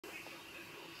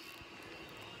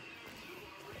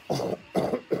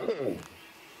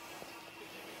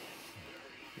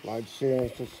Like, share,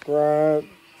 and subscribe.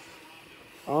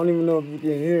 I don't even know if you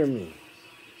can hear me,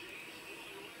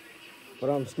 but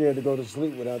I'm scared to go to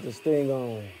sleep without this thing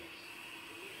on.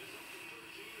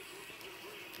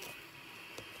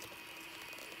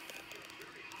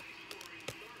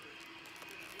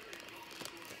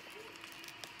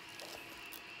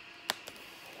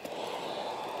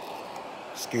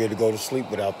 Scared to go to sleep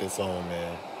without this on,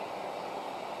 man.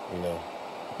 You know,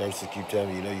 nurses keep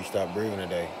telling me, you stopped breathing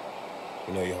today.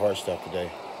 Your heart stopped today.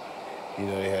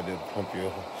 They had to pump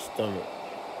your stomach.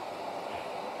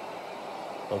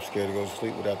 I'm scared to go to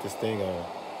sleep without this thing on.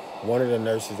 One of the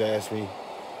nurses asked me,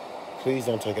 please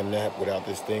don't take a nap without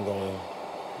this thing on.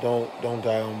 Don't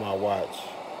die on my watch.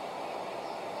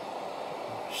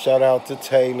 Shout out to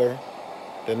Taylor,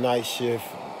 the night shift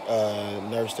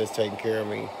nurse that's taking care of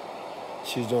me.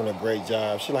 She's doing a great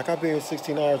job. She's like, I've been here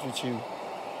 16 hours with you,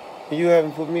 and you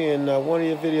haven't put me in one of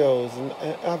your videos, and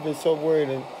I've been so worried.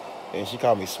 And she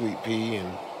called me Sweet Pea,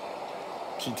 and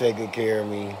she take good care of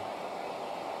me.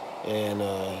 And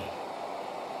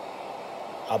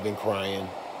I've been crying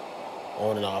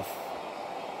on and off.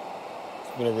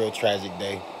 It's been a real traumatic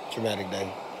day.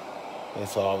 And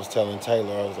so I was telling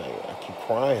Taylor, I was like, I keep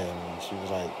crying. And she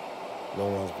was like, no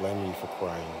one's blaming you for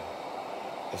crying.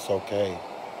 It's okay.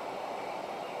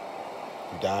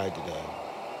 You died today.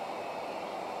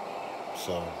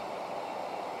 So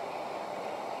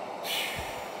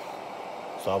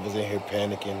I was in here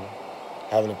panicking,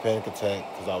 having a panic attack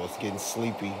because I was getting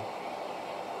sleepy.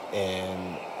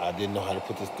 And I didn't know how to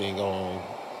put this thing on.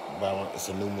 It's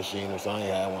a new machine, or so I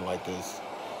ain't had one like this.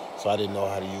 So I didn't know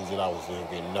how to use it. I was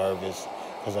getting nervous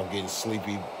because I'm getting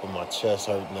sleepy, but my chest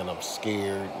hurting, and I'm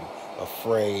scared and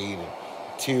afraid, and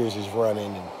tears is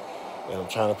running, and I'm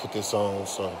trying to put this on.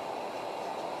 So,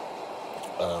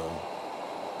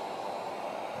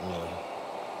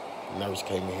 nurse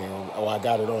came in here. Oh, I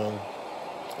got it on,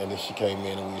 and then she came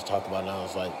in and we was talking about it. And I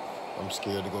was like, I'm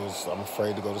afraid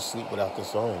to go to sleep without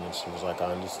this on. And she was like,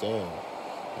 I understand,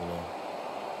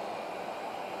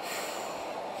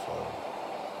 So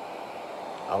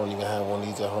I don't even have one of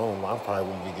these at home. I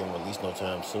probably won't be getting released no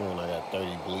time soon. I got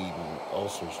 30 bleeding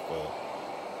ulcers, but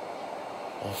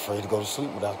I'm afraid to go to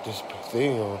sleep without this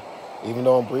thing on. Even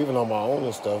though I'm breathing on my own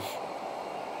and stuff.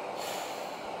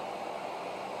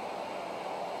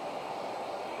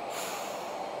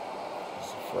 I'm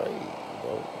just afraid,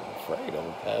 I'm afraid I'm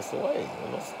gonna pass away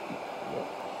in my sleep,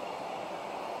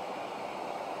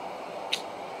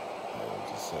 I'm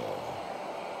just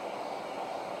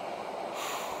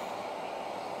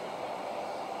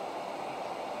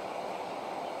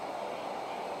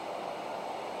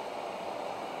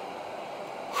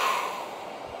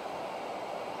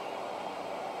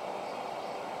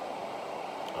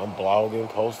I'm blogging,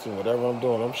 posting, whatever I'm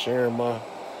doing. I'm sharing my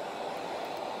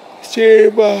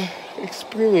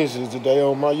experiences today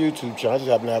on my YouTube channel. I just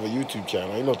happen to have a YouTube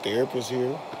channel. Ain't no therapist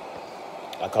here.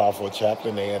 I called for a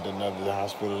chaplain. They had to another the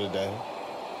hospital today.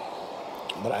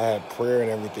 But I had prayer and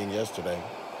everything yesterday,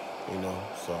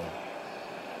 so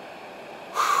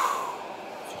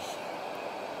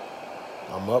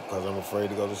I'm up because I'm afraid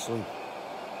to go to sleep.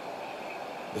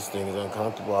 This thing is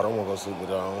uncomfortable. I don't want to go to sleep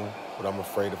without it on, but I'm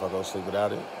afraid if I go to sleep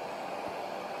without it,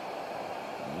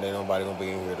 ain't nobody going to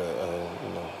be in here to,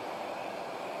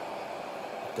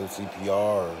 do CPR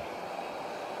or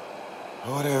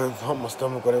whatever, pump my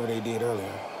stomach, whatever they did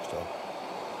earlier. So,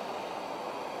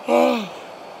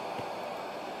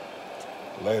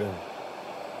 later.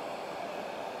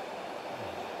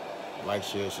 Like,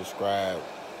 share, subscribe.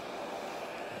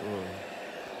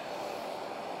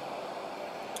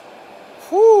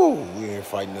 Whew, we ain't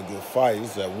fighting a good fight. This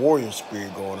is that warrior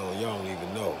spirit going on. Y'all don't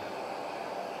even know.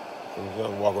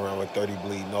 I'm walking around with 30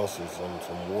 bleeding ulcers on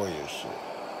some warrior shit.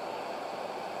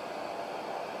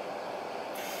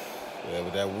 Yeah,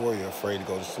 but that warrior afraid to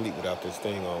go to sleep without this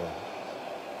thing on.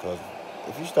 Because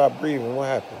if you stop breathing, what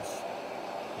happens?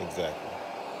 Exactly.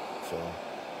 So,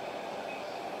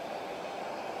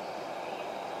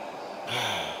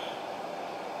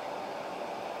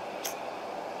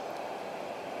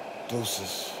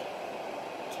 deuces.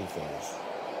 Two fingers.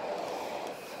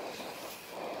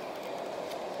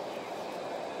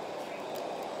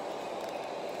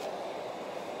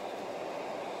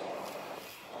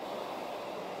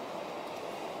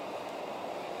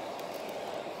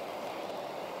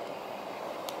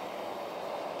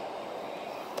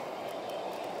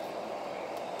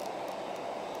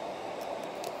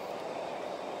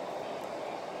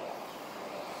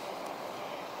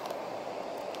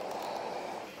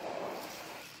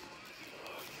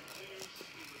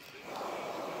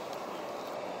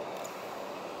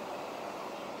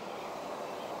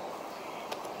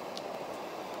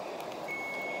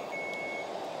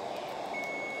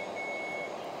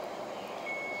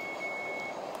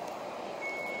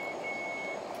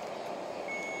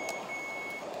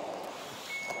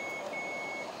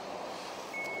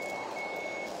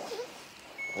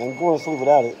 I'm going to sleep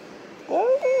without it.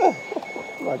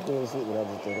 I'm not going to sleep without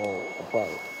this thing on. I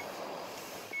promise.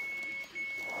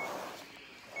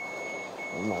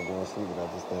 I'm not going to sleep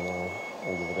without this thing on. I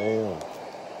don't give a damn.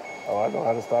 Oh, I know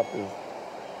how to stop this.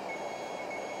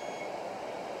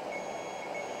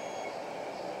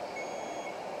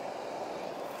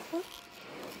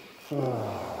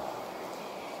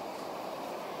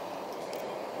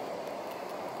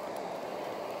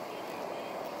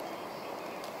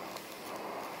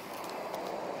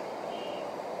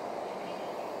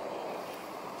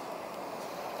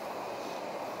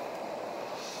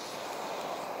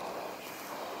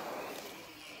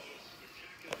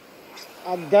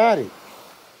 I got it.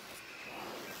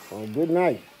 Oh, good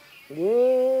night.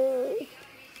 Yeah.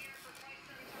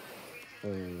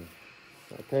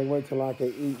 I can't wait till I can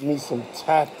eat me some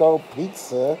taco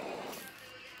pizza.